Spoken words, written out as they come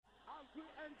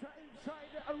Inside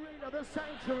the arena, the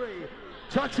sanctuary,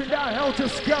 touching down Helter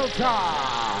Skelter.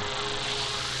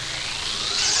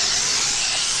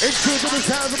 Into the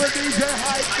sounds of the DJ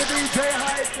hype, the DJ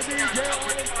hype, the DJ hype.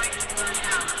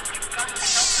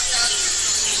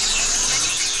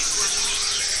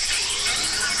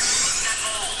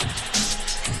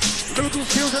 Little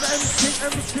skills and MC.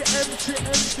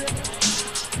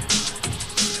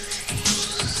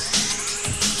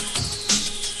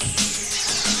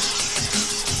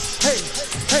 Hey.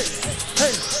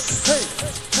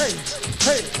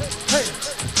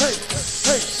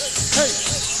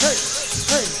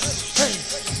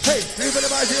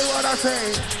 Everybody hear what I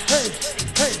say? Hey.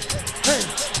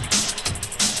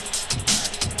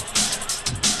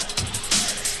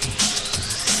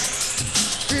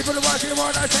 People watching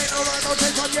what I say, no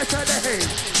take from yesterday.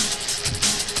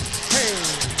 Hey.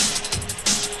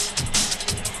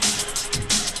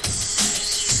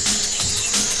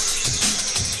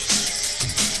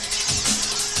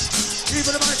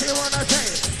 People watching what I say,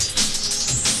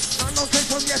 no take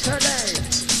from yesterday.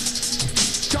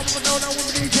 Jumping on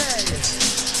with DJ.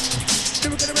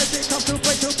 Never gonna make it come to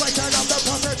break, turn up the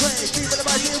concentrate. People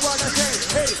watching what I say,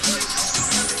 hey.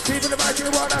 People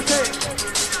watching what I say.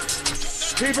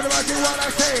 People watching what I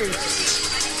say.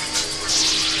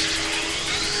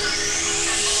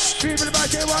 People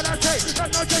watching what I say.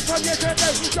 No take from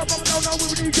yesterday. Jump on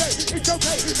with DJ. It's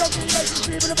okay, don't be late.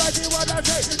 People watching what I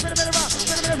say. Spin a minute around.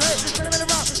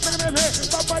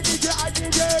 My DJ, I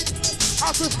DJ. I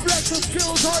reflect the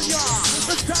skills on ya.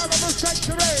 The sound of the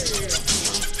sanctuary.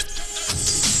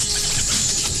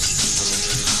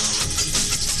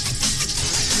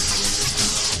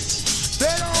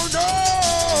 They don't know.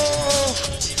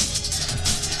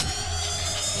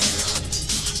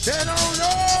 They don't know.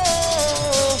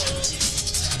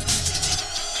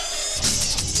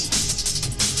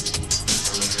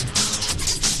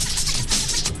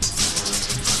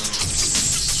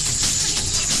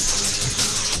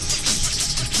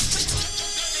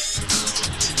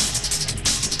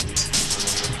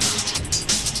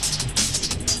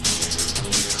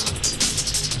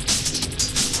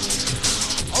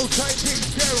 Outside King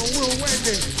Daryl, Will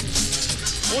Wendy.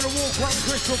 On the walk from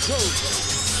Crystal Coast.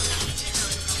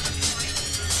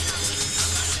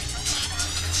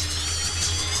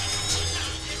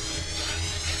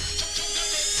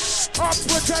 Up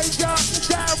with danger,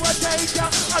 down with danger.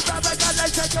 I'm never gonna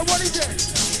take it. What is it?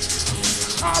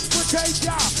 Up with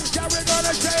danger, yeah, we're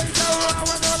gonna change it.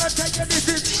 We're gonna take it. This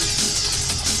is.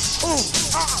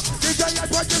 DJ, I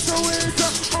want you to it.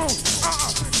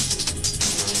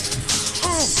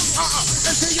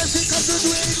 Let's see, come to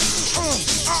do it.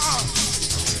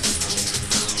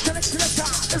 Selector,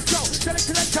 let's go.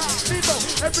 Selector, people,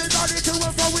 everybody to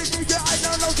and fro with DJ. I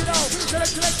know, you know.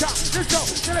 Selector, let's go.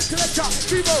 Selector,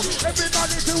 people,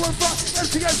 everybody to and fro. Let's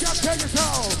see if you take us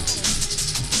home.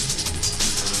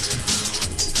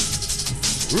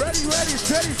 Ready,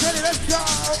 steady, let's go.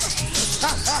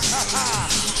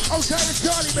 Okay, it's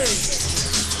Johnny B.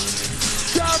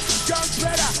 Jump,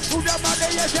 better. Who the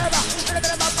money is ever? And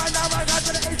I'm gonna find out my God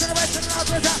for the east and the west and the north.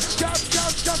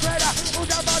 Jump, better. Who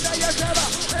the money is ever?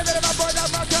 And I'm gonna find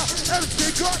out my God.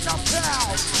 MC got knocked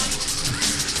out.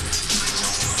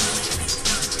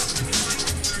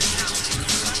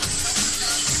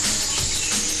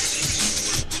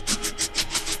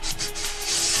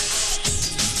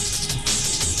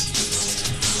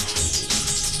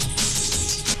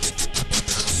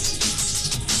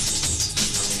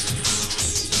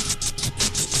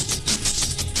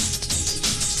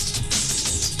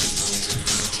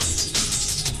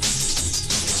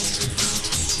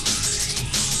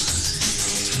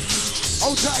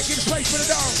 Outside, get a place for the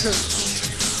dancers.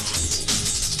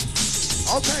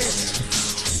 Okay.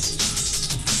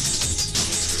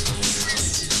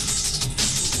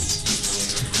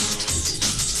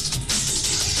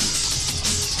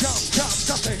 Jump,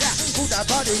 yeah. Who that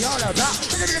body all about?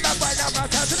 Look at my boy now, my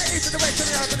town to the east and the west and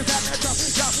the north and the south and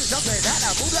the jump,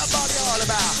 that. Who that body all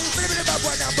about? Look at my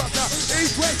boy now, my town,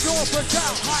 east, west, north and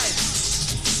south, high.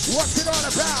 What's it all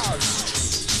about?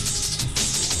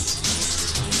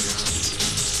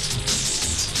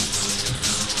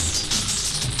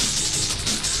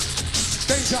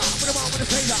 Danger, with the one with the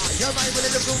taser. You're right with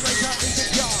the little racer, it's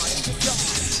a yard.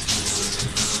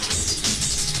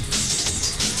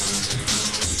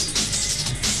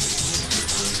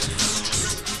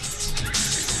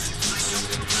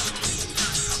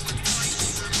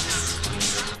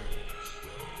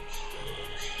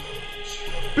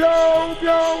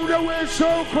 Blow the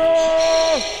whistle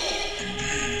call.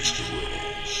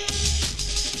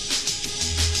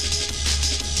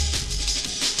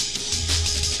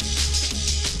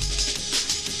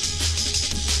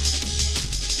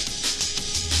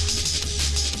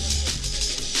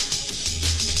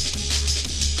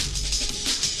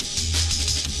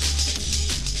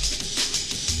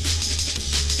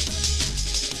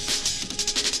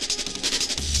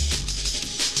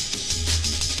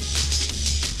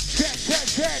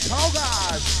 check, oh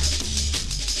God.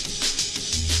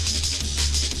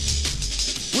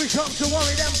 We come to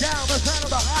worry them down, the sound of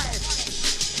the hype.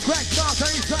 Scratch marks on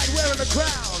each side, we're in the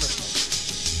ground.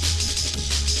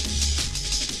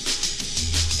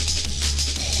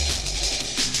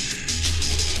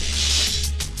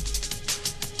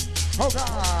 Oh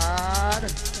God,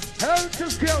 Helter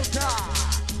Skelter.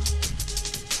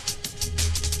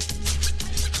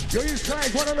 Yo, you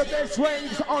guys, one of the best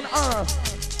raves on earth.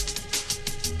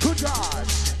 Good God,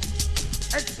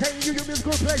 entertain you, your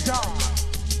musical pleasure.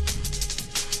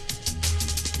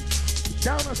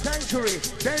 Down the sanctuary,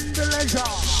 then the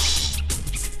leisure.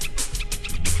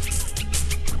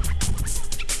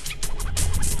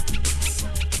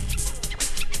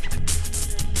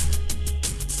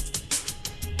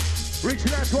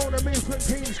 Reaching out to all the Milton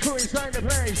Keynes crew inside the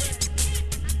place.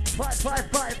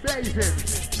 555 blazing.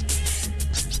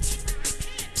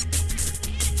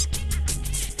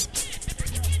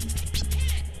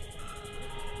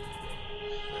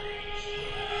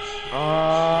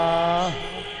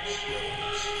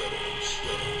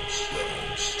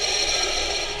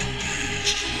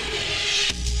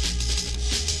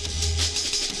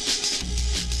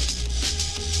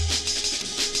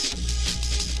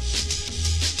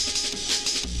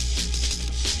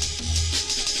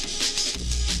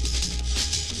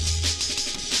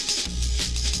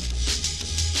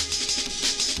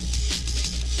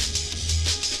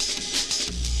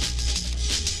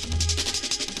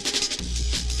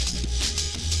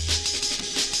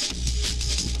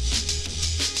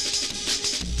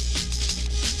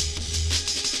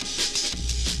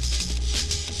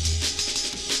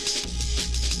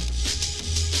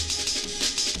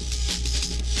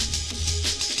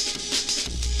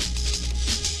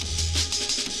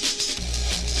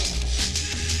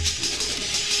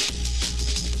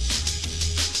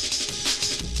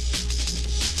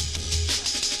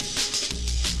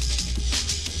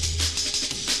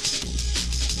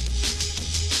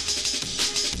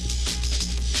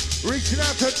 Reaching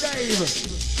out to Dave.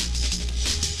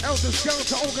 Helter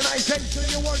Skelter organization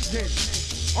you wanted.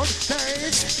 On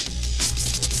stage.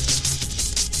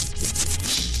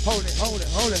 Hold it, hold it,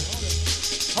 hold it.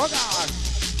 Hold on.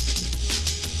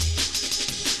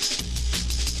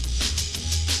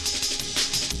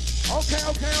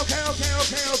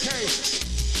 Okay.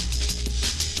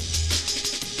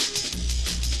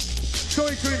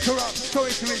 Sorry to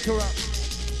interrupt.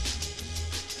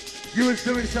 You was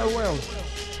doing so well.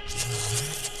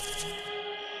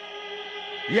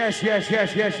 Yes.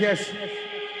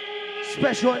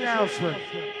 Special announcement.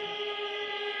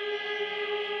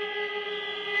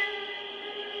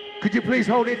 Could you please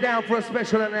hold it down for a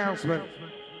special announcement?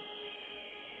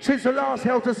 Since the last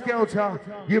Helter Skelter,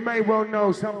 you may well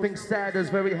know something sad has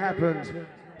very happened.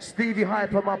 Stevie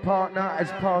Hyper, my partner,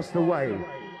 has passed away.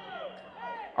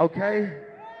 Okay?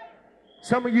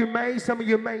 Some of you may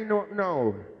not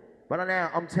know. But now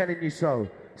I'm telling you so.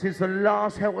 Since the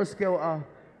last Helter Skelter,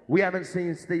 we haven't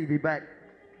seen Stevie back.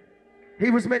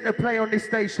 He was meant to play on this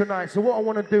stage tonight, so what I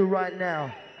want to do right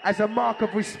now, as a mark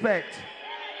of respect,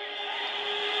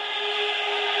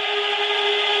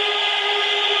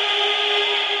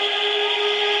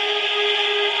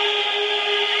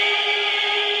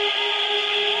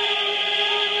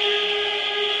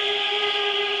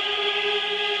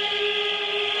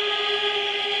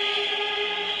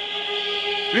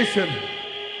 listen.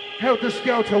 Helter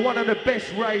Skelter, one of the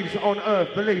best raves on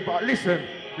earth, believe. But listen,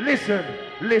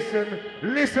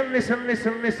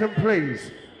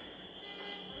 please.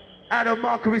 Out of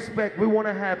mark of respect, we want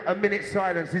to have a minute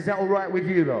silence. Is that all right with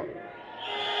you lot?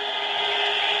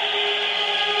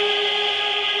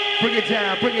 Bring it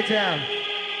down.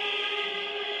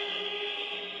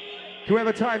 Can we have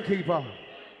a timekeeper?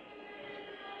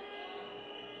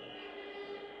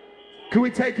 Can we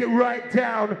take it right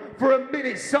down for a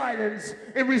minute silence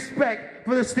in respect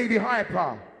for the Stevie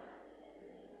Hyper?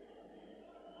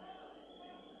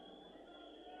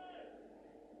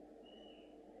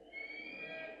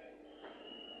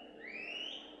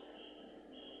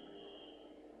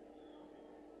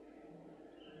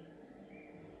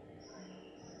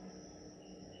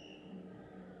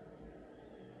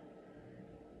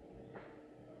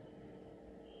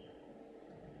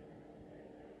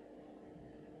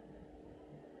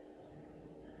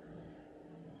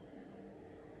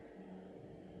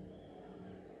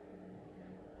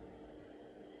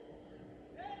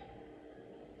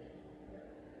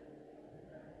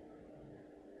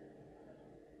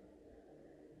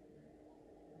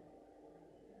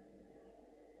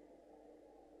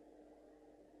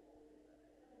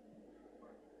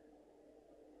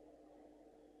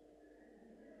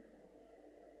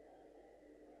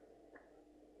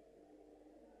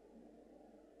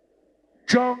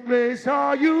 Junglers,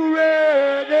 are you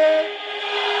ready?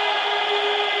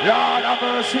 Lord have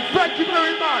mercy. Thank you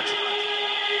very much.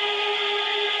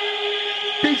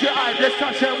 DJ Hype, let's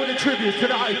start sharing with the tributes to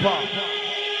the Hyper.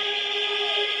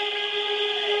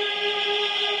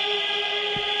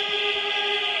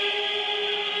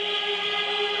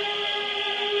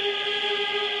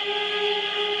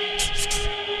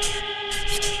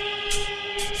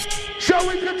 Shall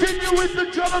we continue with the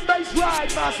drum and bass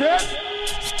ride, massive?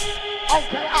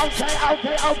 Okay.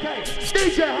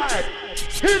 DJ Hype,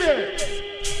 hit it.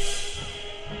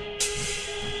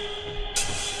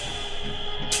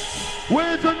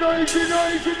 Where's the noisy?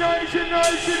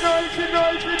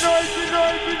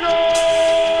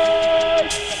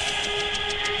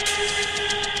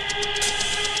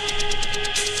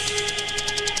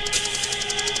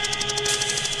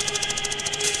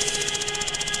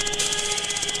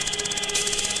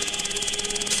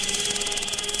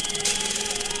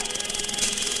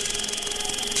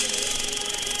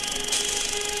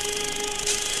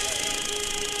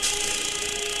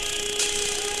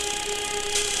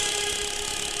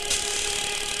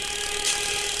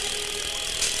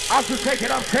 I'll just take it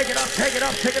up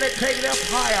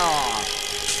higher.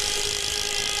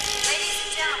 Ladies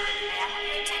and gentlemen, may I have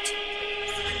your attention,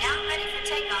 please? We're now ready for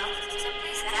takeoff, so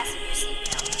please fasten your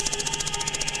seatbelt.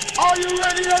 Are you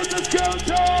ready, Helter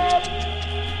Skelter?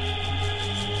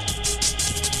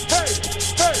 Hey.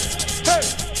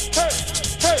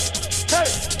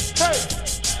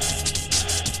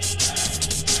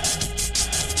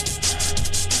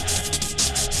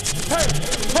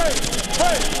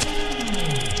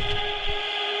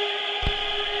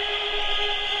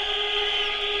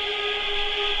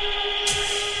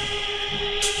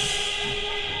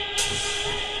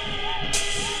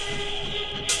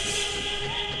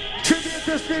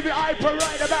 Stevie Hyper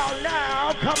right about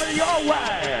now, coming your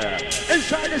way,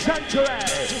 inside the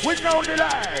sanctuary, with no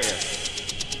delay.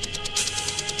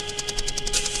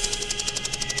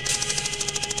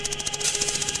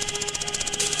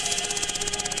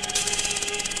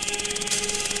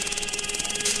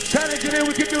 Can engineer,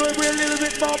 we can do it with a little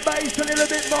bit more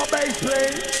bass,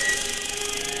 please.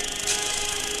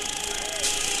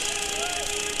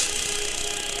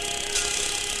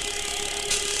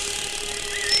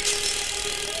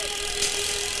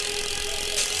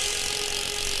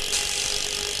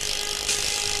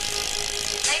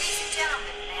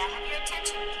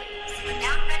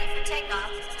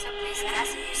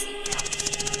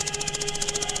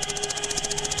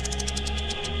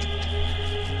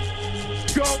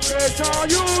 Are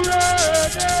you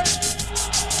ready?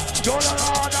 Lord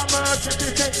have mercy,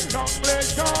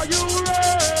 Congress, are you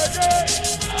ready?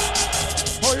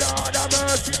 Oh Lord have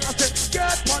mercy, I said,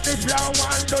 get on the floor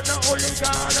and do the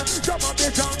hooligan. Some of the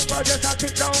songs are just a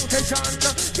kick down session.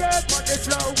 Get on the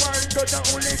floor and do the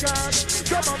hooligan.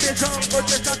 Some of the songs are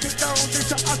just a kick down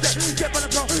session. I said, get on the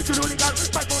floor to the hooligan.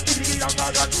 My phone is the young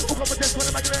gargan. Who come and test for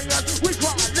the Magdalenian? Which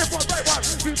one? Left one, right one.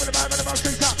 People in the band and the box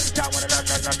station. Down one and then.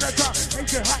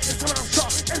 Ain't you hot? It's coming on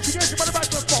strong. Instigation by the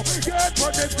microphone. Get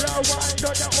on the floor and do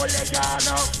the hooligan.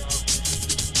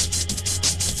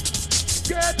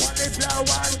 Get on the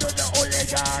floor and do the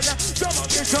hooligan. Some of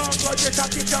the songs are just a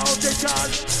kick down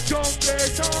session. Don't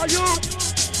get on you.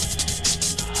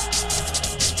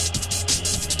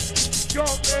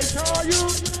 Don't get on you.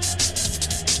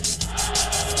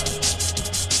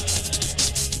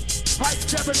 Pipe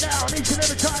 7 down, each and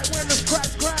every time when the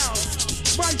scratch ground.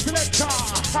 My selector,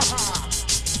 haha.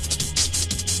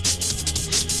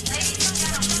 Ladies and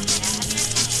gentlemen, may I have your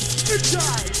attention?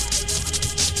 Inside.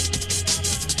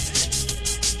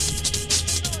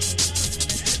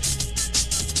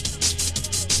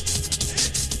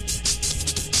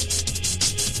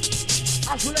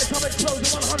 As we let come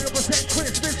explosion 100%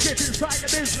 crisp biscuit inside the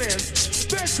business.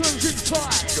 Veterans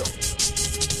inside.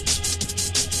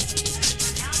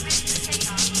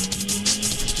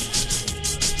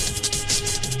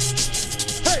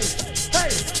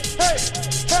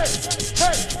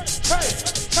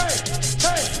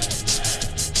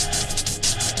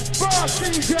 Boss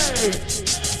DJ.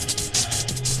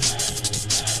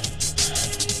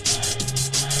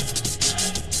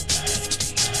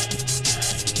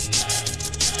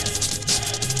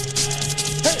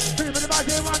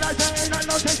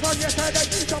 No take on yesterday.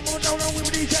 Someone don't know we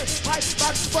were DJ. Hype,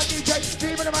 but DJ.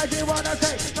 Even if I didn't wanna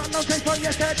say, no take on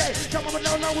yesterday. Someone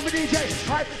don't know we were DJ.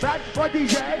 Hype, but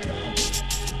DJ.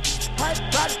 Hype,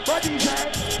 but DJ.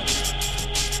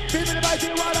 Even if I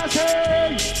didn't wanna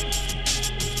say,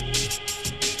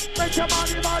 make your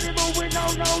body move with no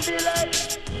delay.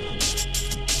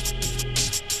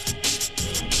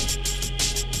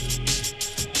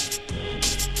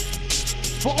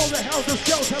 For all the Helter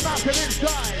Skelter massive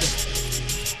inside.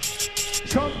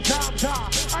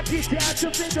 Sometimes I get down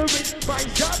to fingering,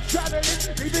 minds up traveling,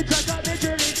 leaving tracks on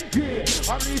misery. Yeah,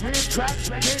 I'm leaving tracks,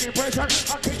 making impression.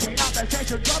 I'm kicking out the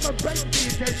session, drum and bass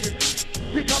the attention.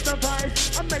 Pick up the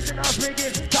vibes, I'm making us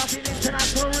ringing, talking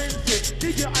international instinct.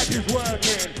 DJ hype is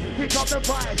working. Pick up the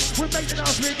vibes, we're making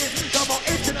us ringing, come on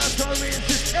international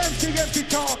instinct. MC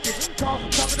talking, talk,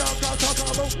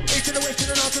 into the way to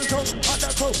the north and south,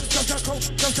 undercoat, just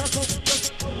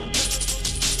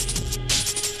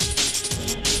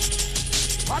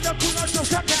on the cool on the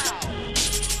shut down.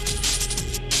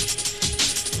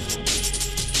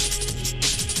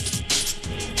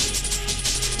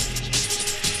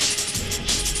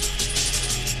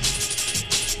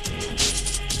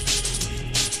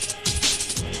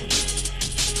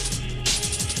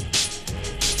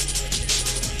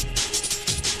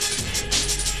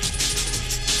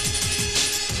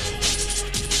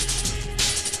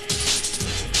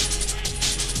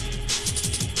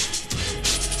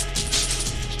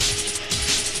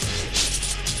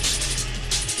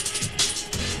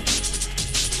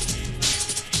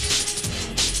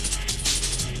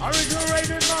 Original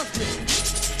Raven Monkey.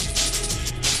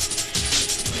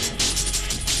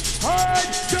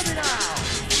 Hard to me now.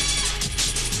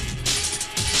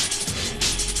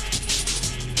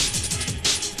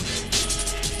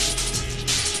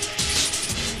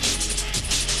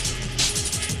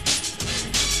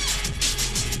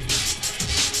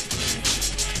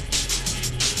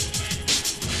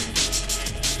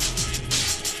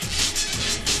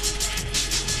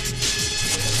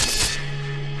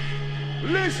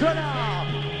 Listen up!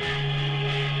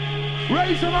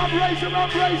 Raise them up, raise them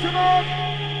up, raise them up!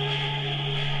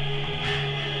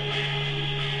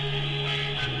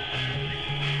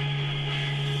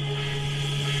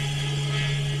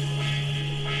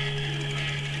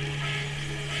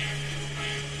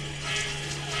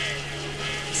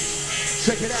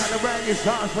 Check it out, the brand new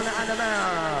songs from the Animal.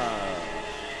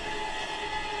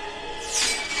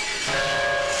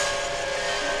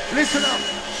 Listen up.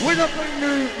 We're not going to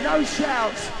do no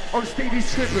shouts on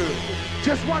Stevie's tribute.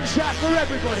 Just one shout for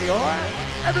everybody, alright?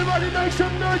 Everybody make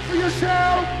some noise for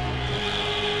yourself!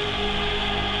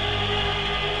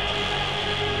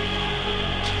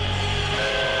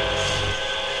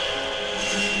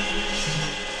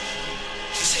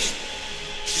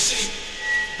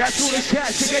 That's all the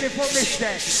shouts you're getting from this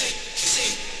day.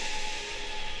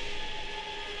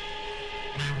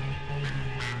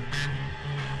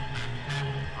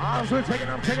 Arms are taking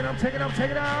up, taking up, taking up,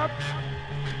 taking up.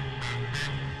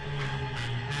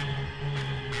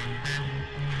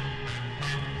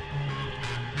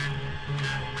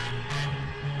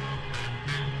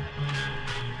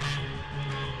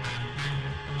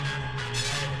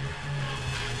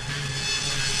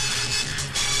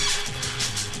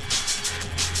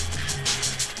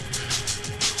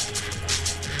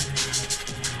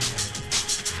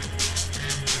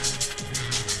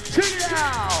 Check it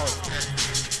out.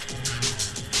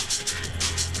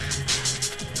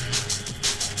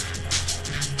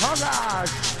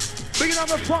 Huggers, bringing on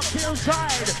the fuck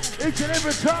inside each and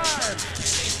every time.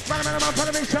 Man, for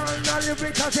the mission, not your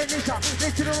big technician.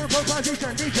 Listen to the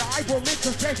proposition, DJ, I will mix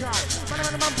the station.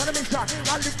 Man, for the mission,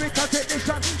 not your big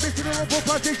technician. Listen to the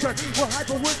proposition, we're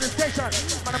hyper with the station.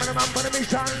 Man, for the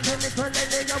mission, technical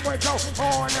landing, and we go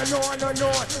on and on and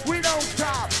on. We don't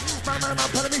stop. Man,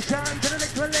 for the mission,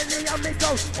 technical landing, and we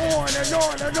go on and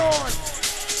on and on.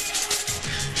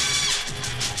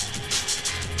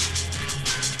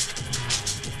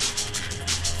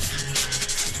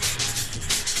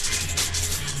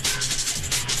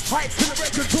 Hype to the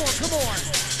record door, come on!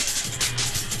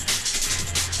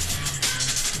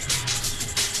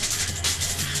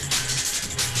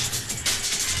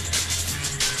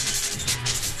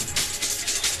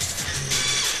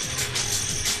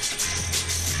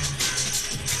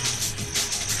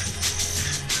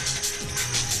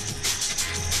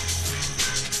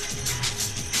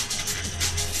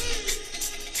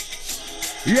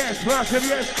 Yes, massive,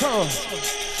 yes, come!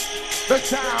 The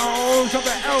sounds of the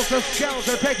Helter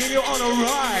Skelter taking you on a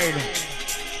ride.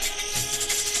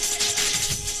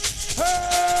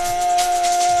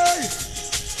 Hey!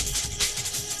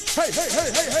 Hey, hey,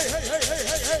 hey, hey, hey, hey, hey, hey,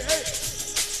 hey, hey, hey.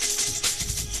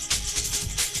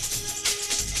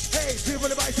 Hey,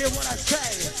 people, if I hear what I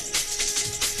say.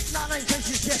 Not in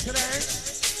cases yesterday.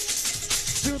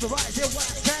 Do the right, hear what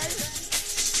I say.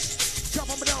 Jump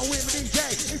up and down with me, DJ.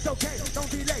 It's okay, don't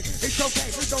delay. It's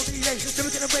okay, don't delay. Never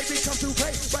gonna break, we come to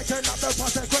play. Right turn up the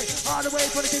process, great. All the way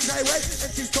for the king's highway.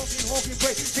 And she's talking, honking,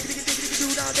 break.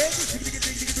 Digga-digga-digga-digga-do down there.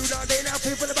 Digga-digga-digga-digga-do down there. Now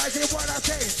people advise you what I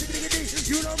say. Digga-digga-digga,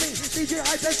 you know me. DJ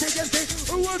Hype, let's take and say.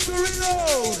 Ooh, wants to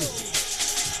reload?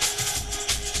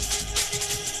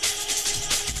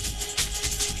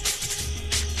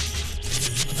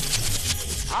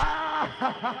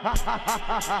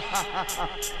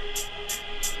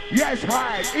 Yes,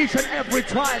 right. Each and every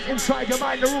time inside your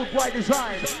mind, the root by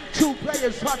design. Two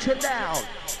players touching down.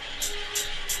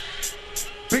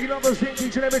 Big numbers in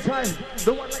each and every time.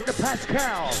 The one like the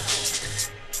Pascal.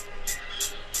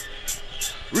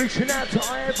 Reaching out to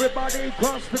everybody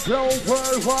across the globe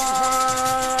worldwide.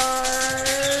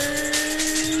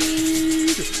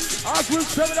 As we'll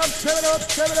 7 up, 7 up,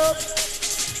 7 up.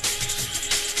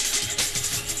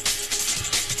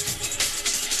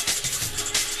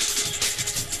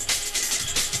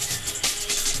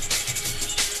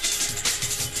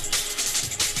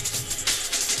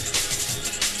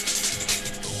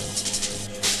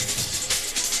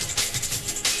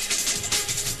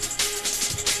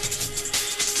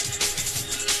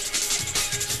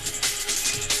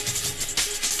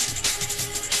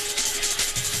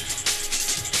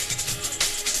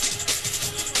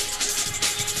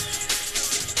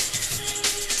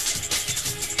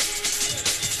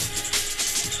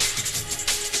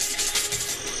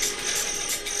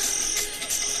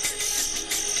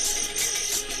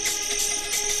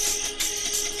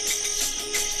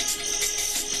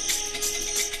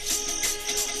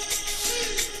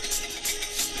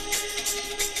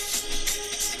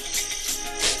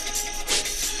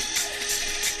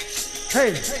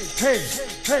 Hey, hey,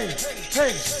 hey, hey,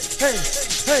 hey, hey,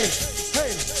 hey,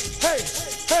 hey, hey,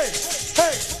 hey,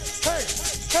 hey, hey,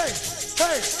 hey,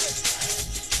 hey.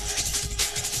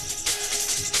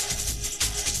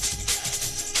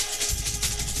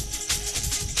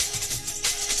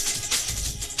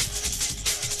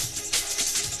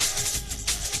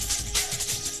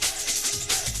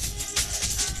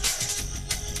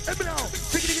 Let me know.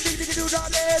 Do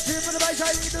not let him in the right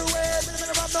side either way.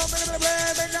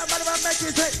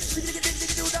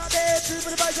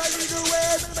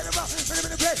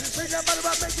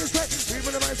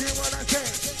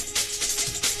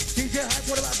 DJ Hype,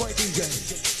 what about boy DJ?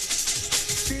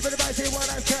 Steven, if I say what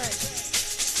I say,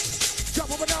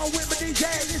 jump up and down with my DJ.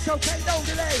 It's okay, no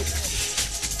delay.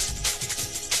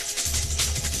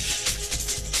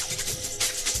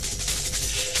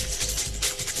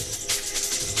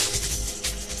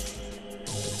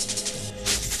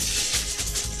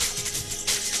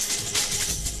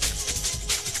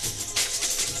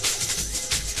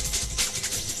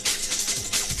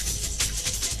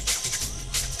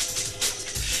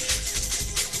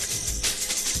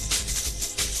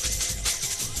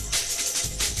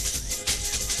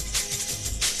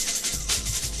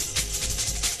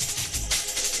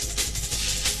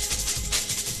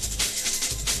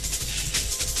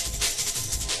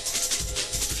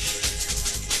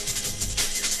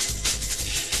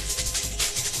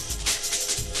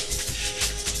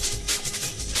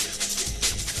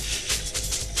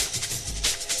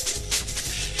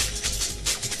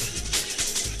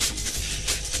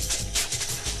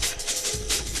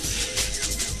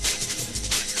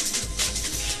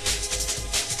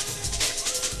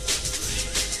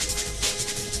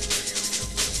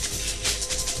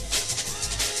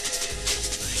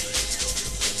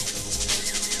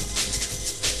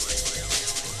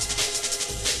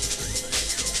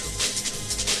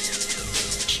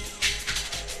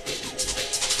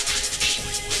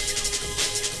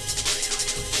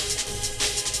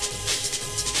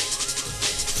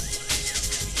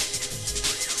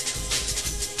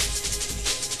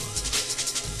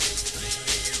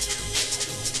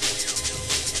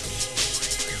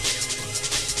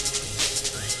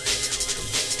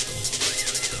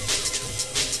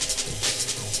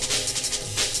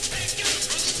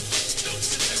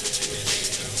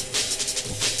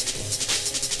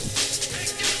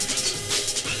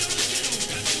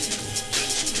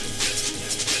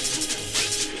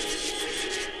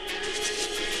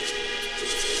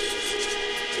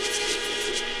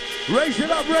 Raise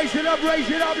it up, raise it up, raise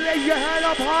it up, raise your hand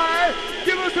up high.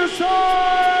 Give us a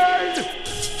sign.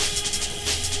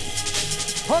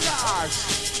 Oh gosh.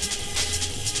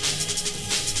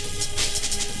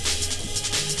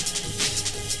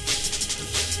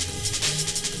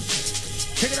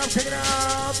 Take it up, take it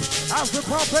up. As we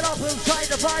pump it up inside,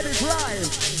 the vibe is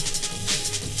live.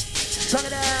 Shut it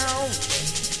down.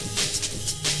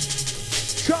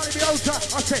 Charlie Biota,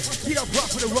 I say, get up, rock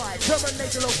for the ride.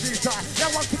 Terminate the low this side.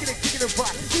 Now I'm kicking it kicking the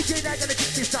vibe. DJ now gonna kick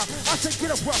this up. I said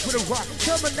get up, rock with a rock.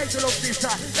 Terminate the love this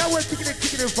time. Now we're kicking the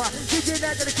vibe. DJ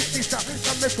now gonna kick this up.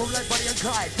 Come let's go like Buddy and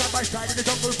Clyde. Side by side in the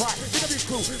jungle vibe. Look at this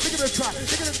crew, look at the try.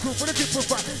 Look at the crew for the different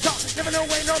vibe. Stop, never know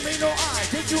way, no me, no I.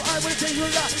 Take you, I will take you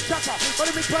live. Sucker,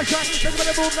 follow me pressure. Take me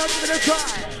to move, now give it a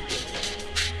try.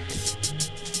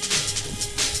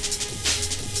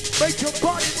 Make your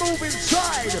body move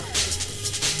inside.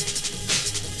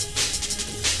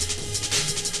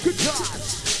 Good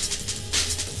times.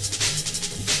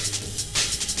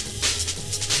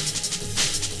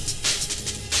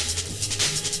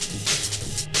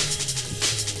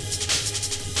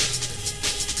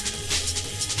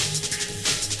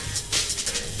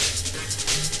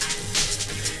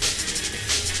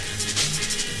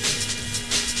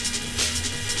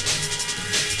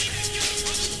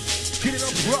 Getting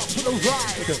up rock for the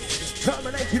ride.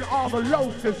 Terminating all the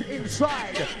loafers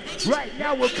inside. Right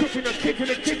now we're kicking a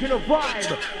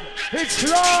vibe. It's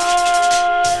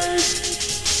live!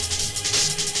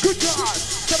 Good job!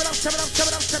 7 up, 7 up, 7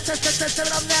 up,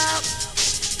 7 up now!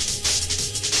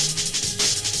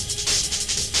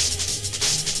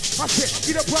 That's it,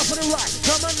 get up rock for the right.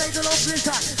 Terminate the loafers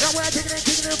inside. Now we're kicking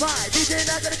a vibe. DJ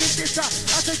now gonna kick this up.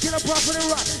 I said get up rock for the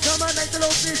right. Terminate the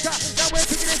loafers inside. Now we're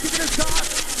kicking a start.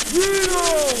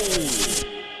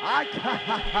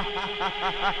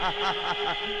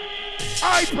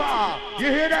 Ipa, you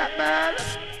hear that, man?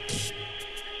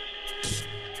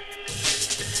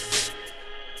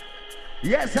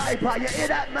 Yes, Ipa, you hear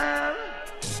that, man?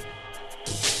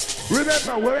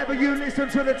 Remember, wherever you listen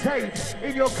to the tape,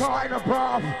 in your car, in a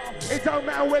bath, it don't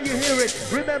matter where you hear it.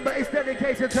 Remember, it's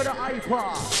dedicated to the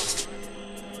Ipa.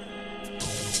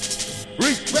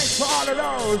 Respect for all of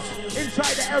those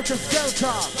inside the Helter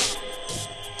Skelter.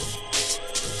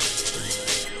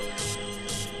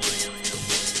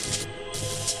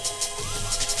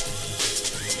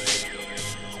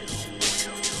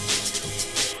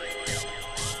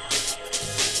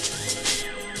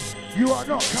 You are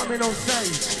not coming on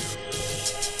stage.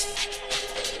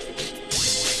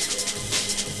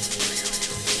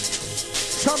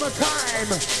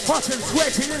 Summertime, hot and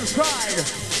sweating inside.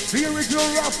 The original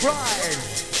Rough Ride.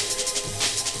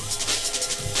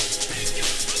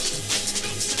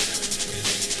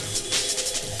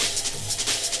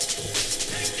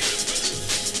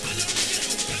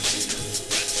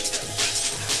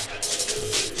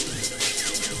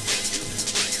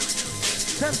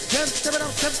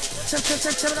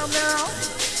 Step it up now.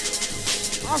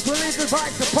 I'll release the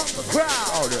vibe to pump the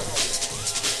crowd.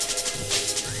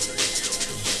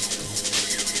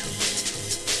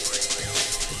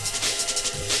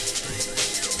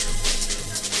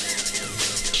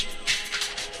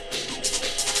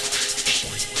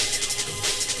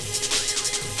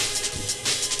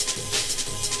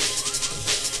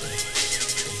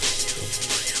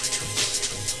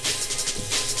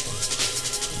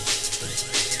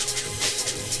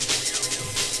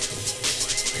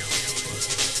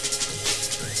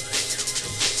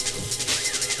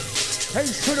 H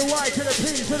to the Y to the P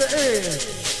to the E.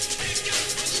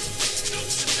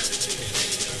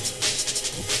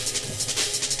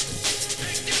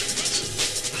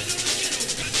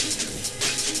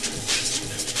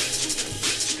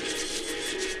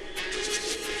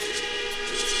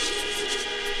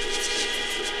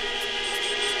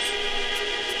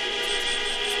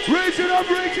 Raise it up,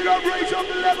 raise it up, raise up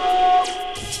the level.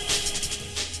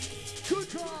 Good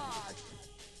God.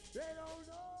 They don't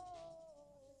know.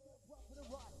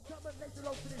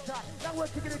 Now we're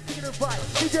kicking it vibe.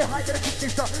 DJ High gonna kick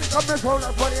this up. Come and hold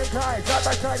up, Buddy and Clyde. Side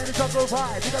by side in the jungle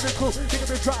vibe. Pick up the crew, pick up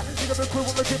the drive, pick up the crew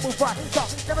with the triple five. Stop,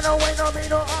 never know, ain't no me,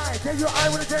 no I. Take your eye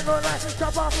with a general line.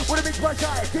 Stop off with a big punch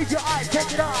eye. DJ eye,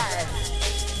 take it eye.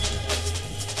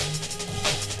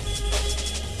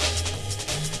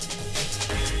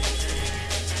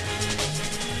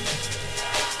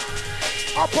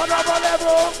 Up another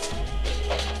level.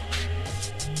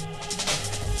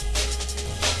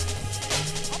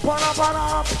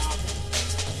 Up.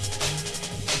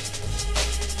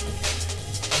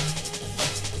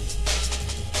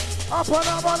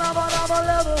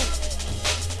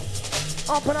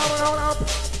 Up another level. Up.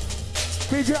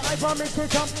 DJ iPhone makes it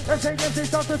jump. Let's take them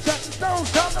things off the track. Don't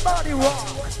stop the body rock.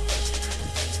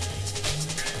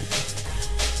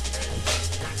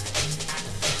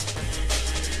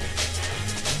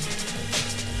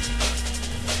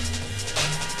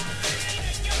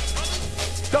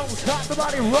 Don't stop the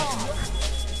body rock.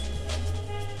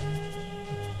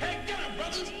 Hey, get up,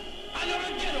 brothers. I know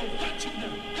the ghetto. Got you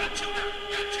now.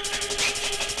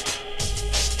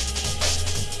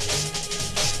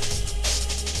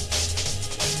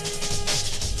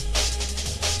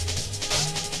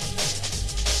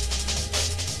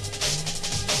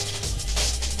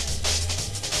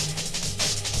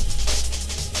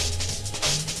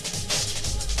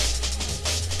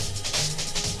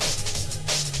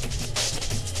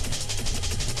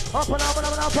 Up and up and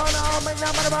up and up and up, make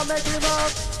that money, make it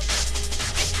up.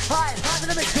 Hi, time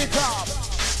to mix it up.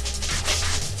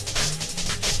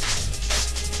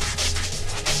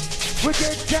 We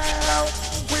get down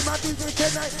with my DJ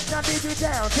tonight. Now beat you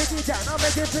down, take you down. I'll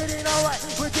make it feeling alright.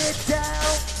 We get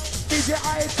down, DJ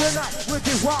I tonight. We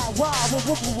get wow, wow, wow,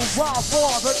 wow, wow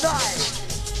for the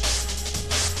night.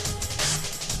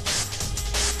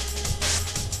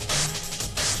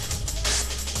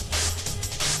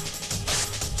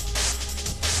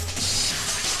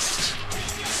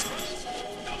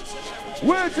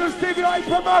 We're just giving a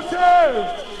promotion,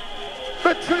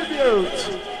 the tribute.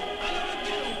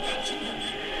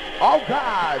 Oh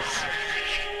gosh.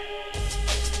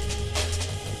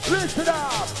 Listen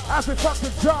up, as we fucking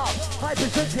drop, hype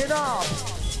is looking up.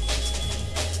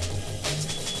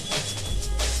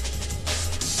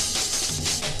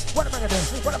 What am I gonna do?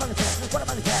 What am I gonna say? What am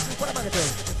I gonna say? What am I gonna do?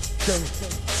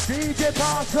 DJ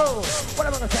Parcel. What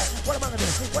am I gonna say? What am I gonna do?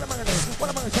 What am I gonna do? What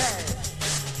am I gonna say?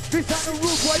 This time the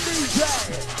roof boy DJ.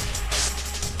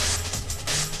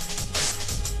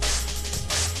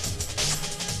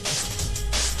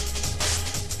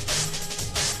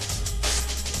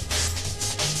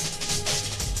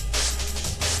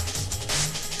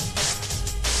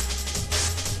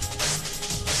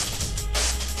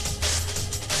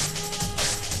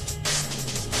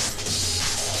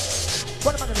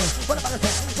 What am I gonna do? What am I gonna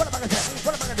say? What am I gonna say?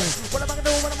 What am I gonna do? What am I gonna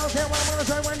do? What am I gonna say? What am I gonna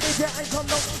say when DJ ain't come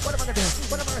down? What am I gonna do?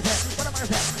 What am I gonna say? What am I gonna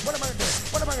say? What am I gonna do?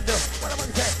 What am I gonna do? What am I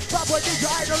gonna say? Top boy DJ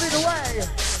idol lead the way.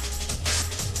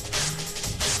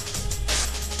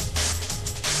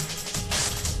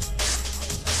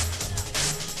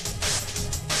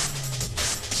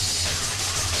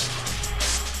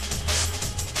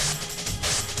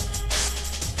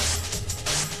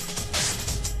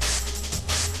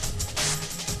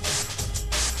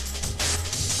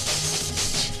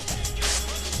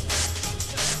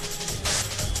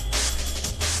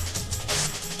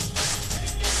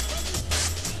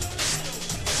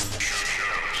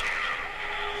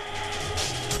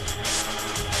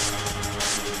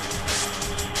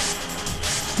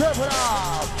 Step it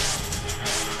up.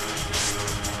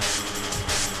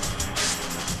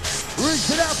 Reach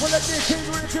it out for the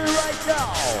nitty-gritty right now.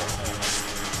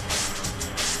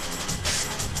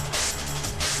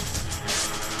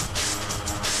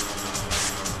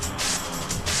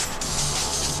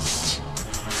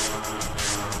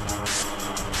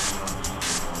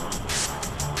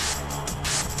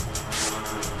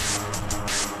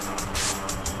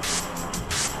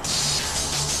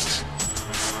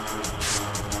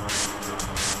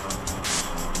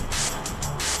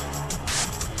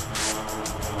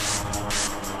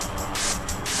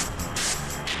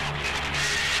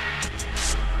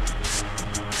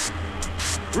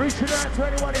 Reaching out to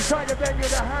anyone inside the venue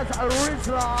that has a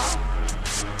Rizla.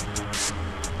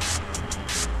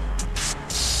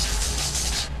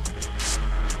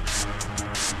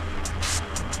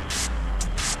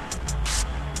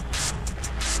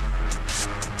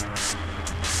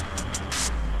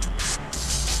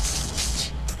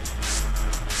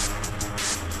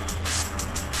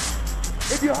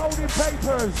 If you're holding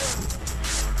papers,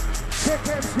 check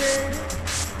MC.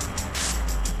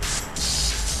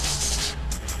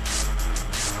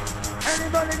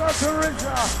 Anybody got to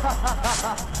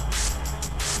Rizla?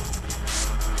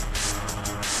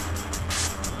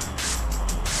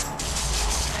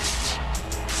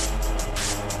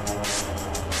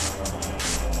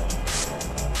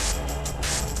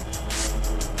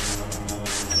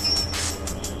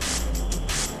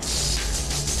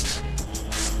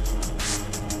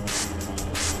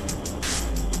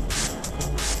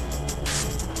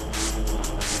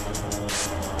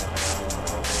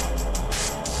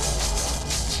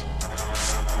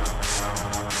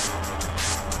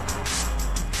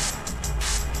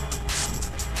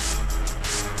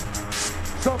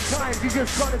 Sometimes you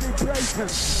just gotta be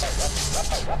patient.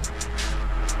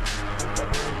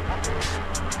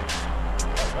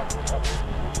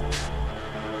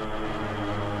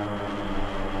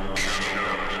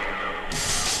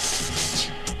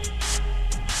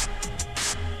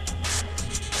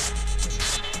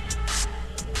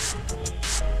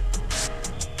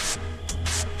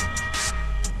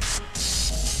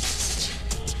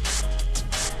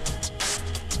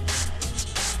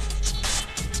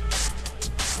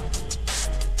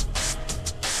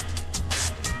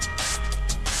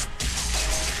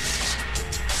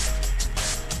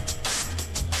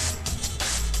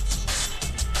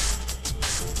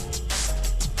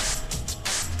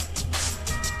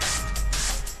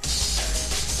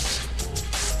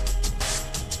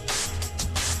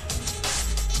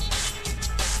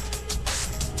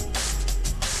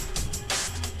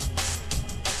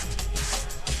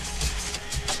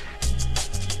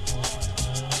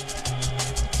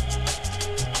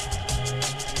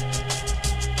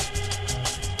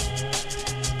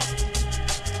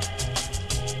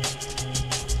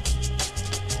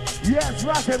 Yes,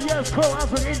 Rakim, yes, Crow,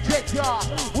 as an injector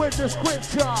with the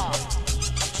scripture.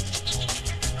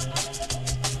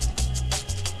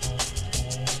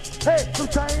 Hey,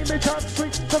 sometimes it's hot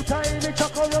sweet, sometimes it's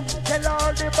chocolate. Tell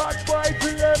all the bad boys to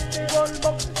let me gun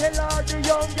bump. Tell all the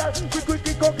young girls we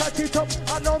quickly go catch it up.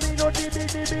 I know me no DB,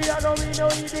 I know me no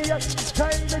idiot.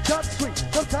 Sometimes it's hot sweet,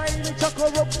 sometimes it's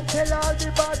chocolate. Tell all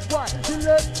the bad boys to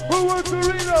let who wants to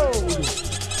reload?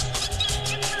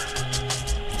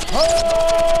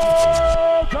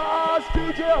 Oh, gosh,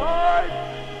 DJ Hart.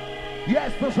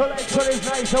 Yes, the selection is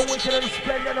nice and wicked and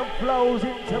splendid and flows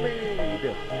into me.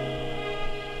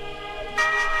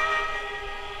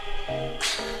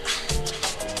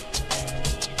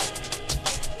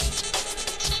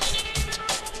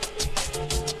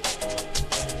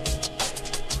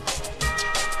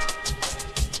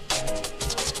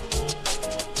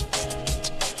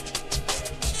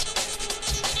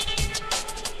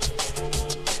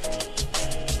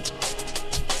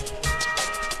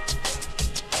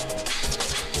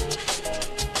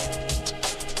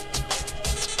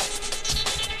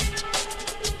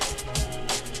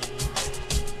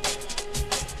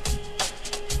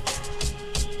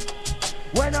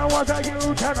 When I was a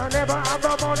youth and I never had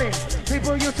the money,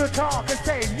 people used to talk and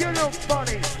say, you look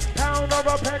funny. Pound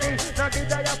or a penny, now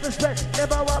did I have to spend?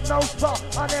 Never have no spot,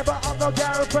 I never have no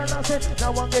girlfriend. I said,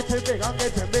 now I'm getting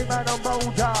big man, I'm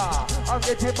bolder. I'm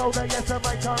getting bolder, yes, I'm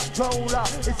my controller.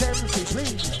 It's MC,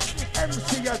 please,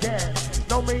 MC again.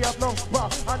 No me have no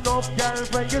spot, enough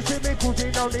girlfriend. You see me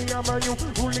cruising on the avenue,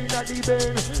 rolling at the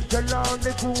bend. Tell on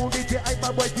the crew, DJ, I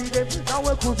my boy see them. Now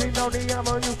we're cruising on the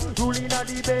avenue, rolling at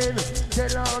the bend.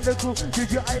 Tell on the crew,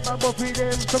 DJ, I my boy see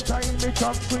them. Sometimes me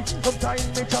chop sweet, sometimes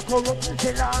me chop corrupt.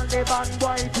 Tell on the band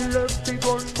boy to love the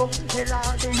gun book. Tell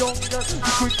on the young girl,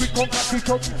 quick come back it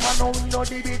up. I know we know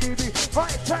DB.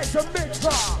 Fight types of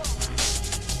mixer.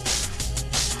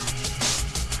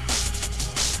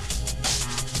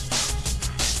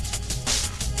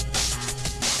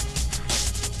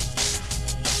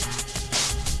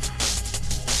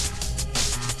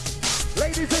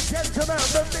 Ladies and gentlemen,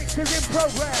 the mix is in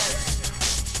progress.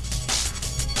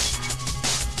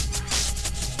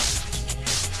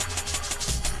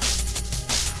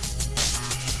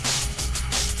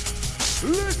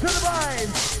 Listen to the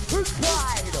vibes.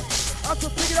 Inside. I have to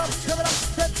pick it up, step it up,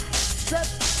 step.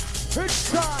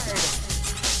 Inside.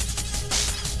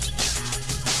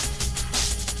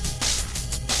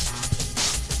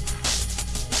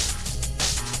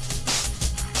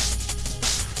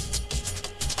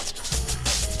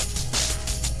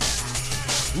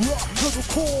 Rock to the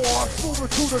core, smoother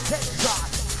to the texture.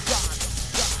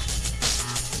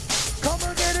 Come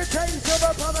and get a taste of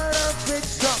a permanent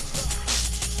fixture.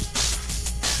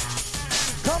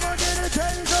 Come and get a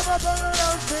taste of a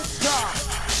permanent fixture.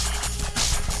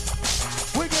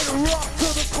 We get rock to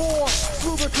the core,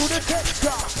 smoother to the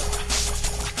texture.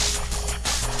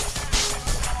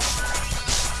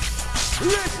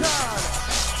 Listen.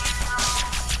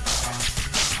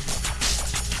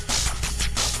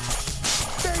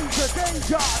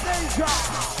 Danger.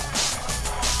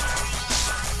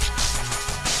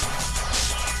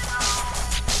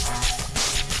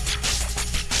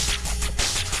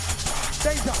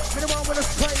 Danger, anyone with a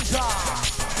stranger.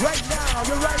 Right now,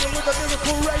 you're riding with the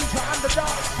miracle ranger and the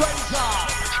dark stranger.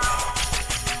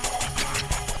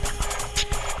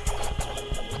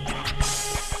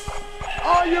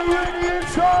 Are you ready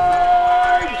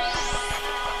inside?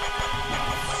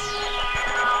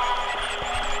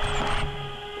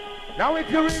 Now if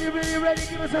you're really ready,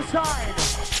 give us a sign.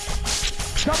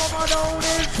 Come on down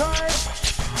inside.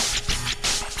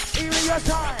 Give me your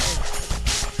sign.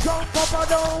 Jump up and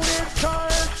down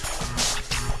inside.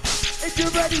 If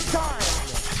you're ready, sign.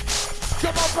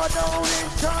 Jump up and down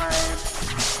inside.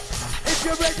 If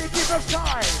you're ready, give us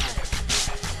sign.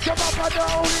 Jump up and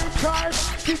down inside.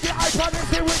 Keep your eyes on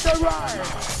it with the rhyme.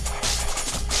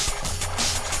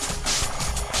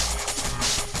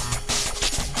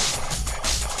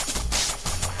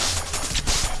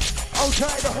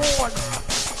 Outside the horn,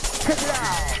 check it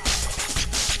out.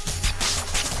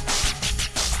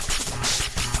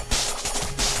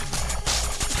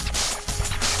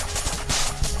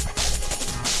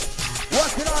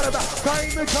 What's it all about? Time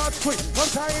to talk sweet, one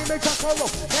time to talk hollow.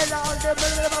 Tell all the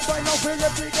men of my boy, no feel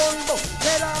if we going low.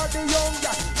 Tell all the young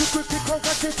guys, to quickly come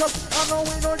catch it up. I know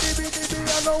we know DB,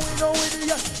 I know we know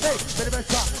idiot. Hey, better be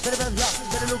sharp, better be loud,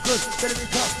 better look good, better be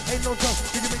tough. Ain't no tough,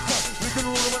 did you be tough? We can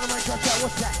rule when the mic comes out,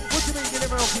 what's that? What you mean, get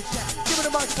him around, get that? Give me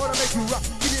the mic, wanna make you rock.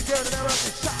 Give me a girl and I'm out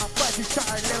and shot, fight you shot,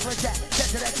 and never that.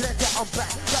 That, I'm back.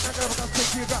 Got that never gonna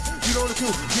take you up. You know the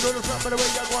truth, you know the front, by the way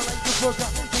you're going like you broke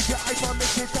up. Take your iPhone,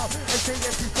 make it up, and say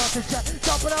yes, it's up. to check.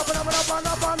 Jumping up and up and up and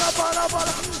up and up and up and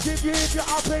up. If you're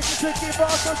up to give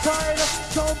us a sign.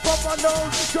 Jump up and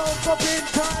down, jump up in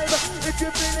time. If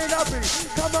you're feeling happy,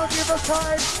 come on, give us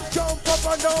time. Jump up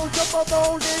and down, jump up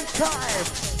down in time.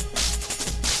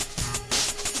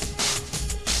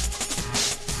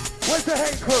 Where's the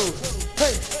hey crew?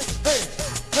 Hey, hey,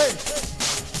 hey.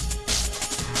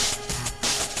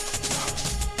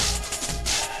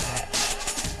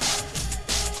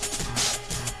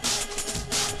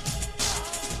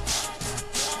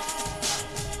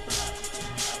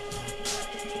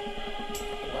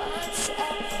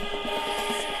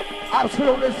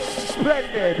 Absolutely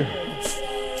splendid.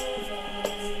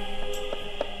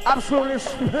 Absolutely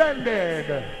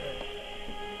splendid.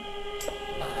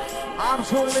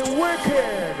 Absolutely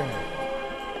wicked.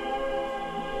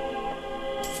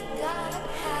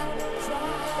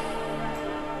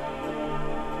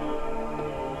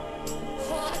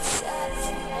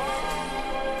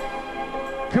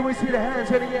 Can we see the hands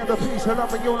in the air, the peace and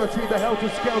love and unity, the Helter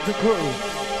Skelter crew?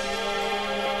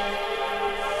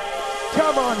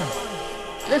 Come on,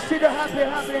 let's see the happy,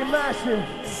 happy, massive.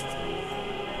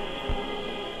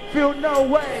 Feel no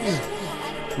way,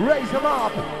 raise them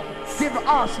up, give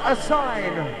us a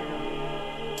sign.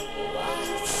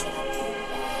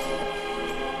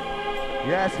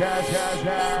 Yes, yes, yes,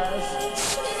 yes.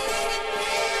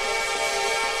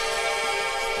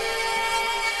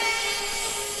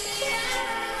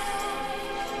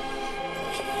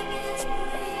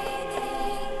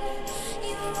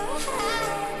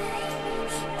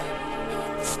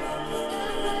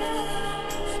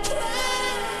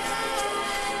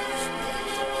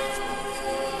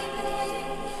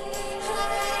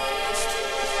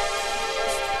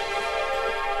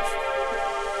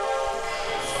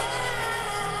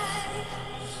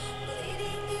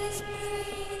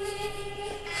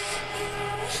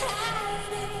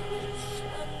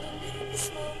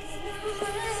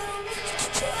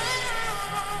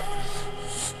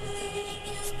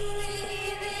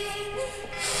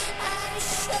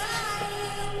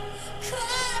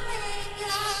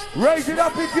 Raise it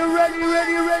up if you're ready,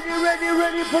 ready, ready, ready,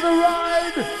 ready for the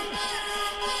ride.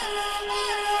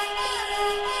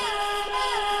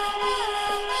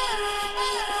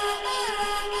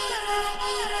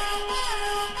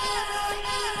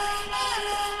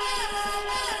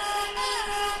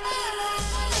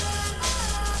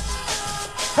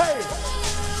 Hey,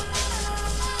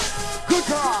 good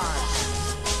time.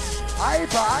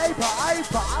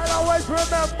 Ipa, I'll always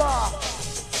remember.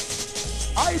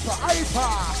 Ipa,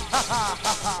 ha ha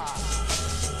ha ha.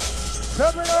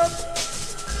 Turn it up.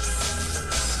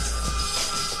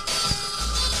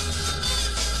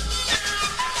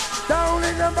 Down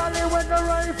in the valley when the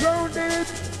rain flowed in.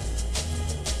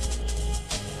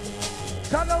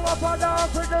 Turn up and down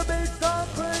for the big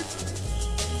trumpet.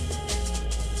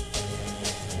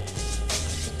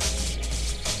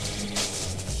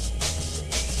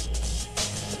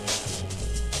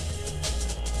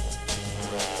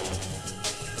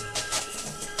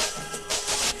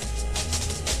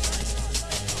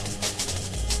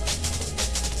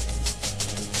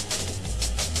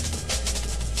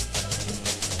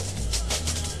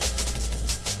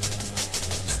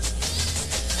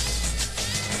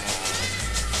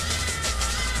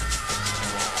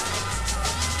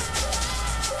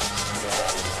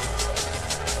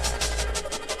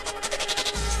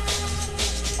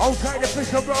 Okay, the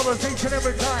Fisher Brothers each and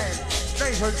every time.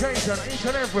 Nathan, Jason, each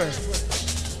and every.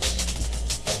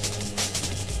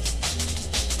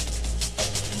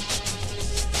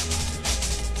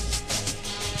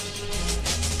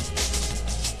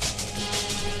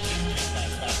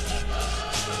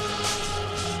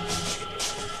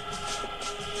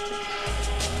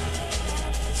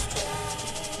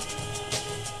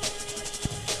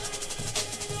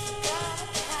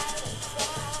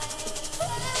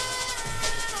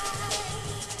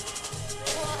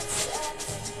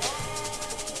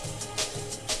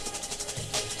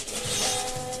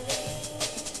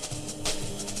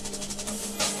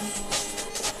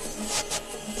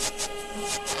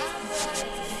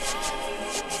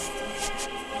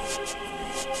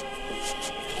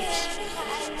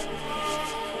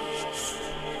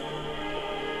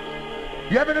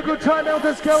 You having a good time,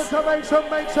 Helter Skelter? Make some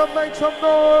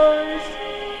noise.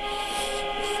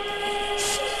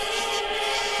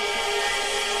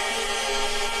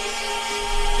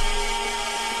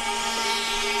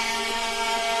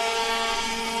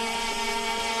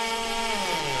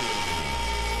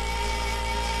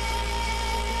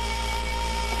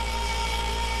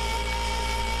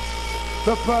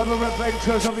 The further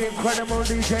adventures of the incredible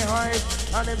DJ Hype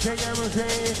and MJ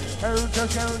Helter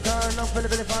Skelter, not for the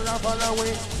follow,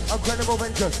 incredible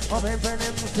ventures of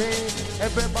infinity.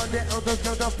 Everybody else is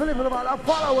going to Philip about the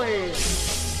following.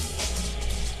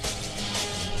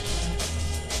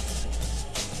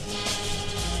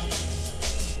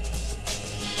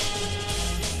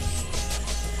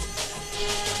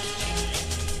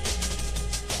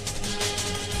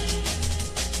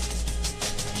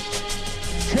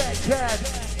 Check.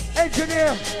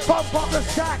 Engineer, pump up the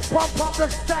stack, pump up the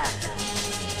stack.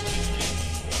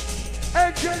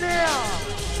 Engineer.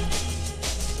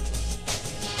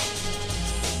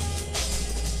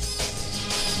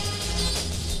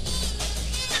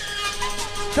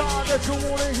 Sound that you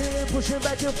wanna hear, pushing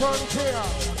back your frontier.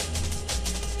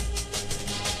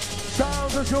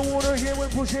 Sound that you wanna hear, when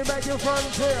pushing back your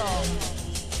frontier.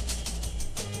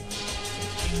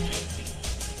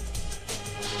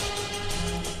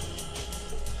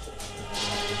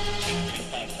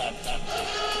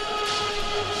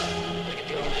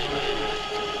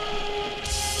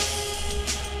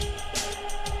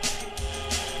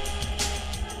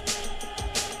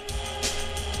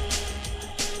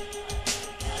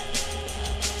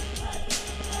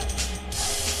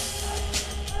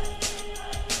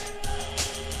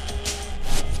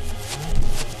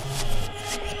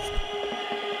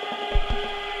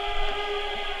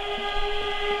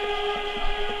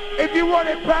 If you want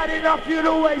it bad enough, you'll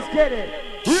always get it.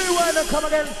 Rewind and come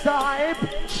against the hype.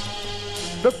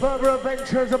 The further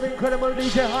adventures of incredible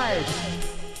DJ Hype.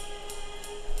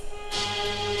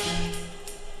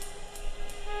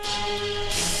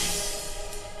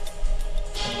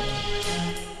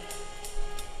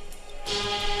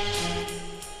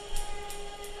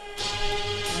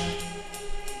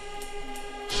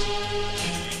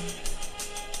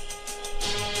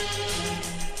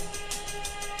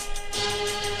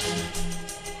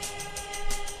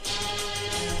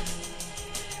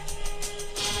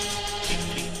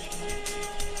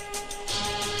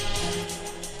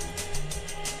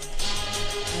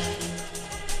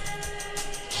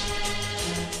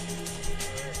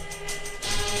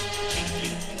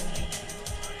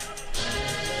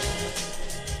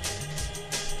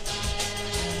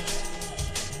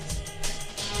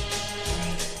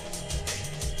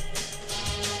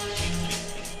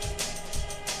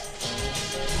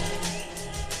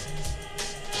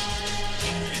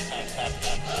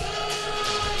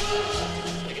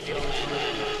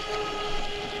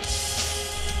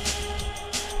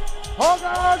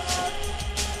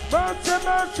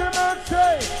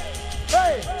 Mercy.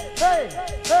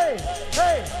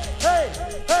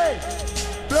 Hey.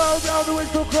 Blow down the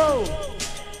whistle crow.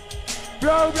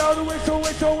 Blow down the whistle,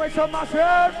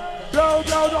 massive. Blow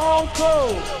down the old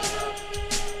crow.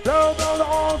 Blow down the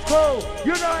old crow.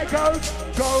 You know it goes.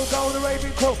 Go, the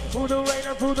raving crow. Through the rain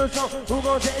and through the snow. Who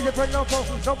goes there is a friend of foe.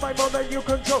 Not by more than you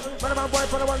control. Man, boy,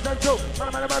 for the ones and two.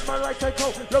 Man, like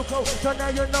psycho. Loco, so now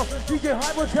you know. DJ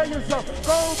Hype will tell you so.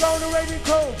 Go, the raving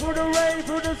crow. Through the rain,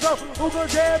 through the snow. Who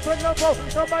goes there, friend of foe.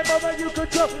 Not by more than you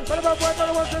control. Man, boy, for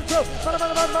the ones and two.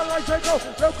 Man, like psycho.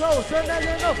 Loco, so now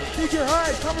you know. DJ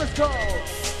Hype, come let's go.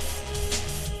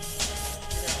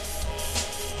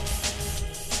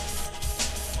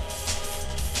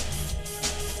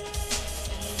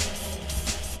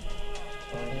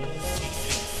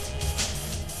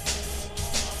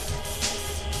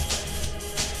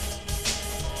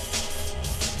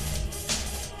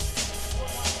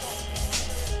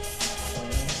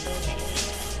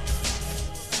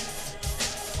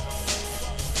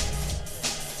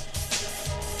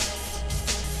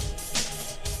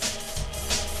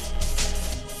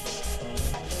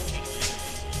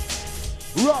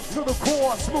 Rough to the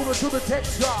core, smoother to the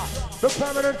texture. The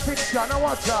permanent fixture, now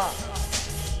watch out.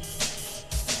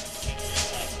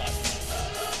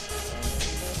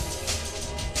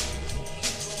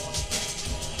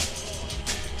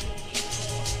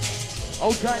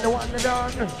 Okay, the one and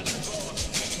done.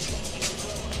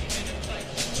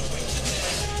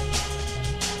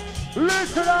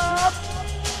 Listen up.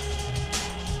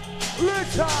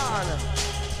 Listen.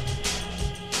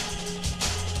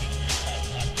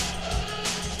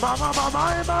 My,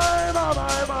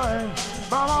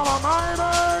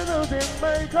 music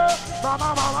maker.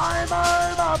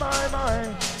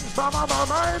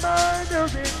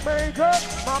 Music maker.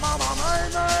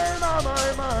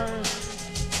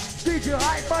 DJ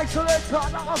Hype, my selector,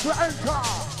 now to enter.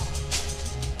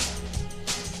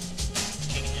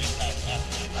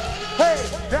 Hey,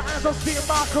 the answers see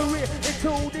my career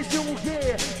into this new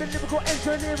year. The lyrical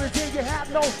engineering here, you have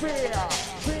no fear.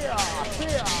 Fear.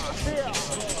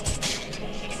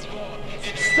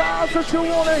 Styles that you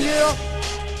wanna hear.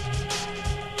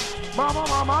 My.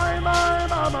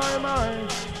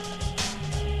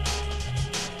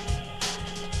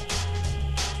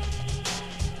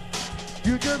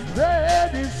 You just play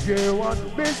this year one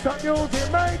Mr.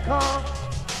 Music Maker.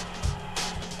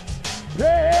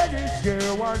 Play this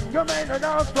year one, you made the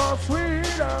dance floor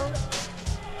sweeter.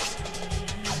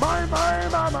 My, my,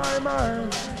 my, my, my.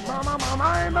 Mama, my,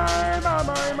 my, my, my,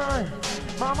 my, my.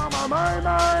 Mama, my, my,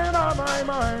 my, my, my,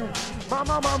 my.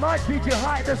 Mama, my, my. DJ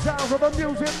hide the sounds of a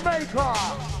music maker.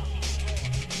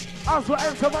 Also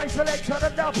enter my selection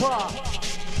and dapper.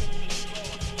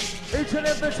 Each and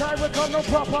every time we come no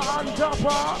proper and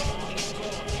dapper.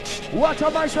 Watch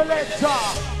out my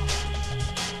selector.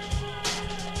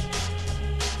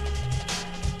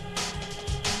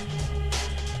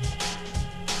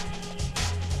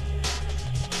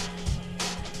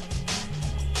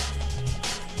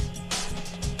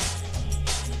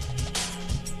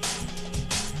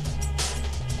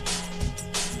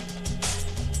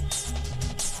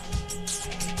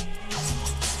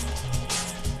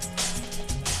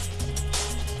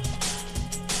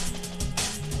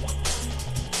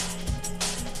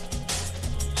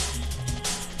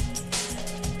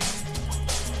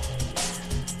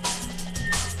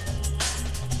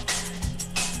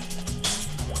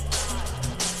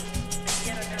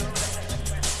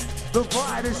 The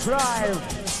vibe is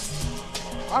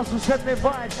live. Also set the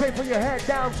vibe straight from your head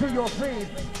down to your feet.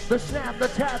 The snap, the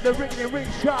tap, the ring, the ring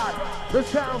shot. The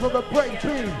sounds of the break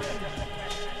beat.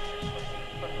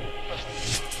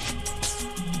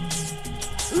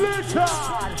 Listen!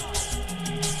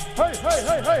 Hey, hey,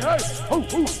 hey, hey, hey! Oh,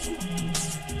 oh.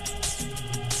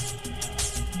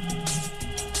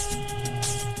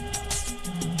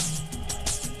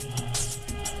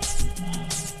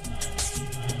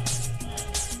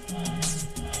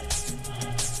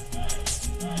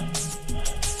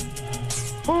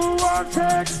 Who wants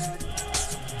it?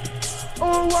 Who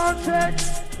wants it?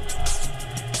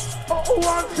 Who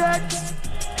wants it?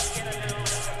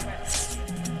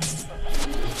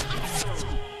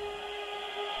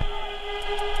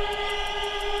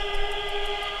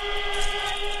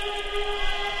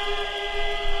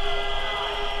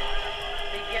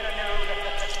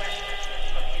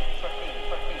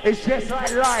 It's just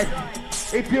like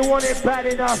life. If you want it bad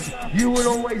enough, you will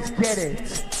always get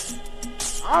it.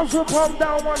 Also come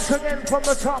down once again from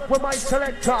the top with my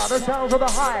selector, the sounds of the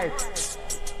hype.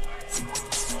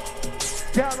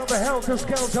 Down on the Helter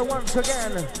Skelter once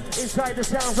again, inside the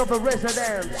sounds of the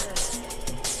residents.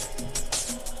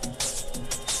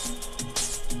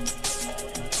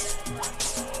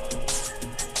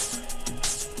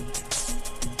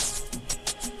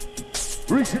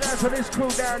 Reaching out to this crew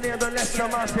down there, the Leicester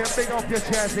Massive, big off your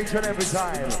chest each and every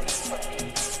time.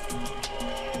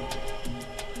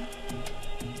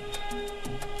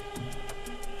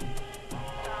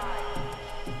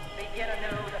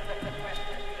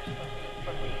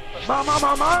 Mama,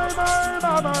 my, my, my,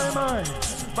 my, my, my.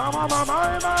 Mama, my,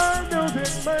 my, my,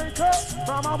 music maker.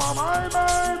 Mama, my, my,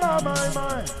 my, my, my,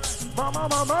 my. Mama,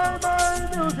 my, my, my,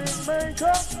 music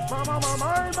maker. Mama, my,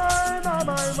 my, my, my,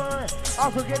 my, my.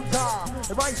 Also guitar,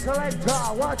 my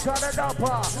selector, watch out the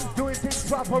dapper. Doing things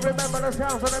proper, remember the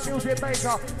sounds of the music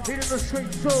maker. Hitting the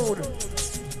street soon.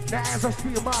 Now as I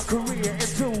steal my career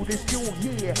into this new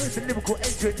year, the lyrical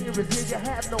engineer is here, you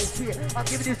have no fear. I'll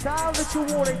give you the sound that you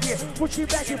wanna hear. Push it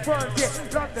back in front, yeah.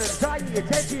 London, Zaire,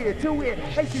 10 year, 2 year,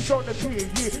 Macy's on the pier,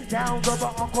 yeah. Down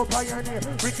the Uncle Pioneer,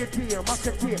 Ricketeer,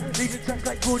 Musketeer, leading tracks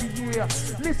like Goodyear.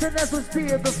 Listen as we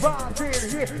steer the vibes in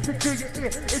here. Secure your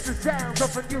ear, it's the sounds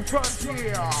of a new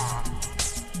frontier.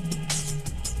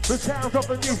 The sounds of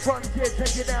a new frontier,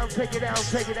 take it down, take it down,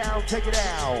 take it down, take it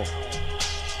down.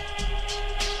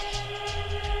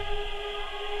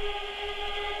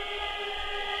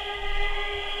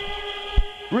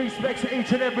 Respect to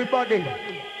each and everybody.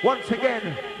 Once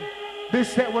again,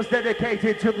 this set was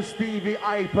dedicated to the Stevie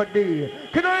Hyper D.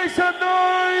 Can I hear some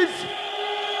noise?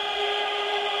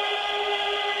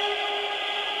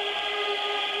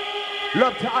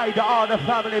 Love to Ida, all the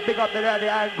family. Big up the daddy,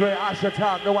 angry, Asher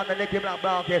Tom, the one that Nicky Black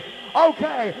Market.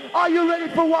 Okay, are you ready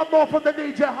for one more from the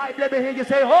DJ Hype? Let me hear you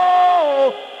say,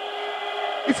 ho!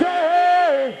 You say,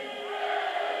 hey!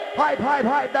 Hype, hype,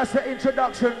 hype, that's the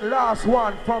introduction. Last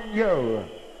one from you.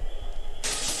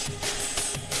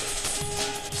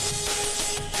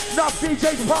 Enough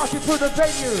DJs party through the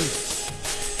venue,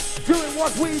 doing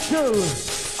what we do,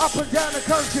 up and down the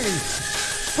country,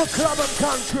 for club and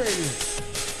country.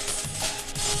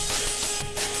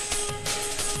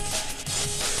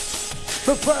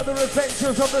 The further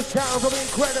adventures of the sounds of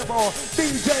incredible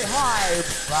DJ Hype.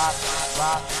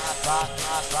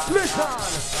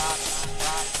 Listen.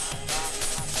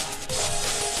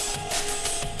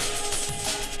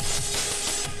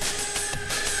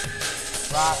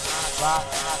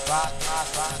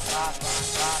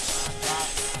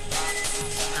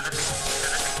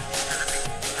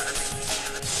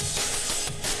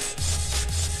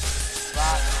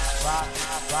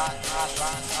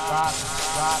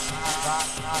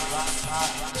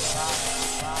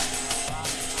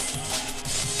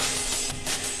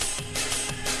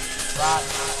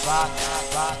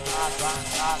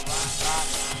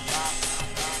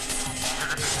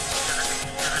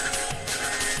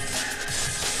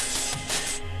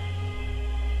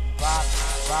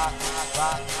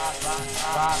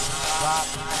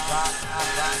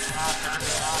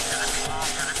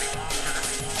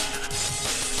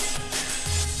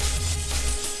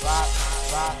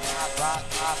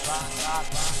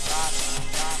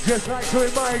 Just like to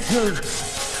remind you,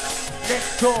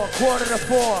 next door,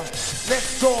 3:45.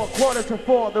 Next door,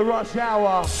 3:45, the rush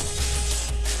hour.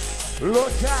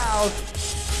 Look out.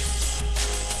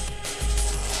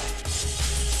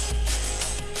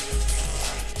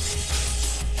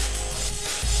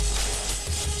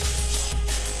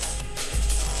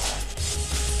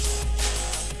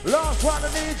 Last one, the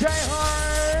DJ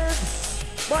Hard.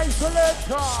 My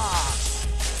selector.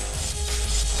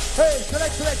 Hey,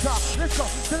 selector, let's go,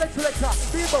 selector,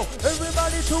 people,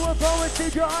 everybody to a flow, it's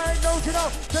DJ Hard, don't you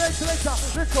know, selector,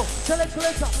 let's go,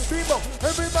 selector, people,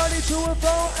 everybody to a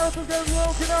flow, else is there, you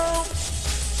know,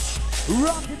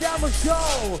 rocking down the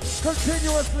show,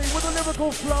 continuously with a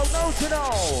lyrical flow, don't you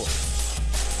know.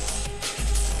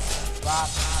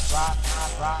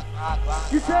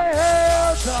 You say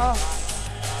Helter,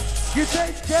 you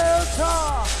say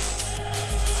Skelter,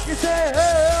 you say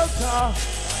Helter,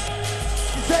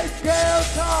 you say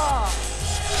Skelter,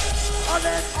 and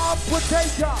then up we'll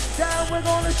take ya, down we're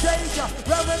gonna take ya,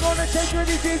 round we're gonna take ya,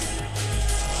 this is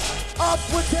up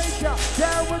we'll take ya,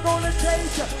 down we're gonna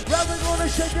take ya, round we're gonna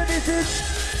shake ya, this is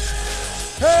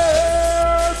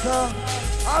Helter.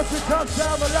 As we touch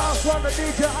down the last one, the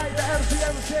DJ, the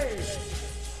MC.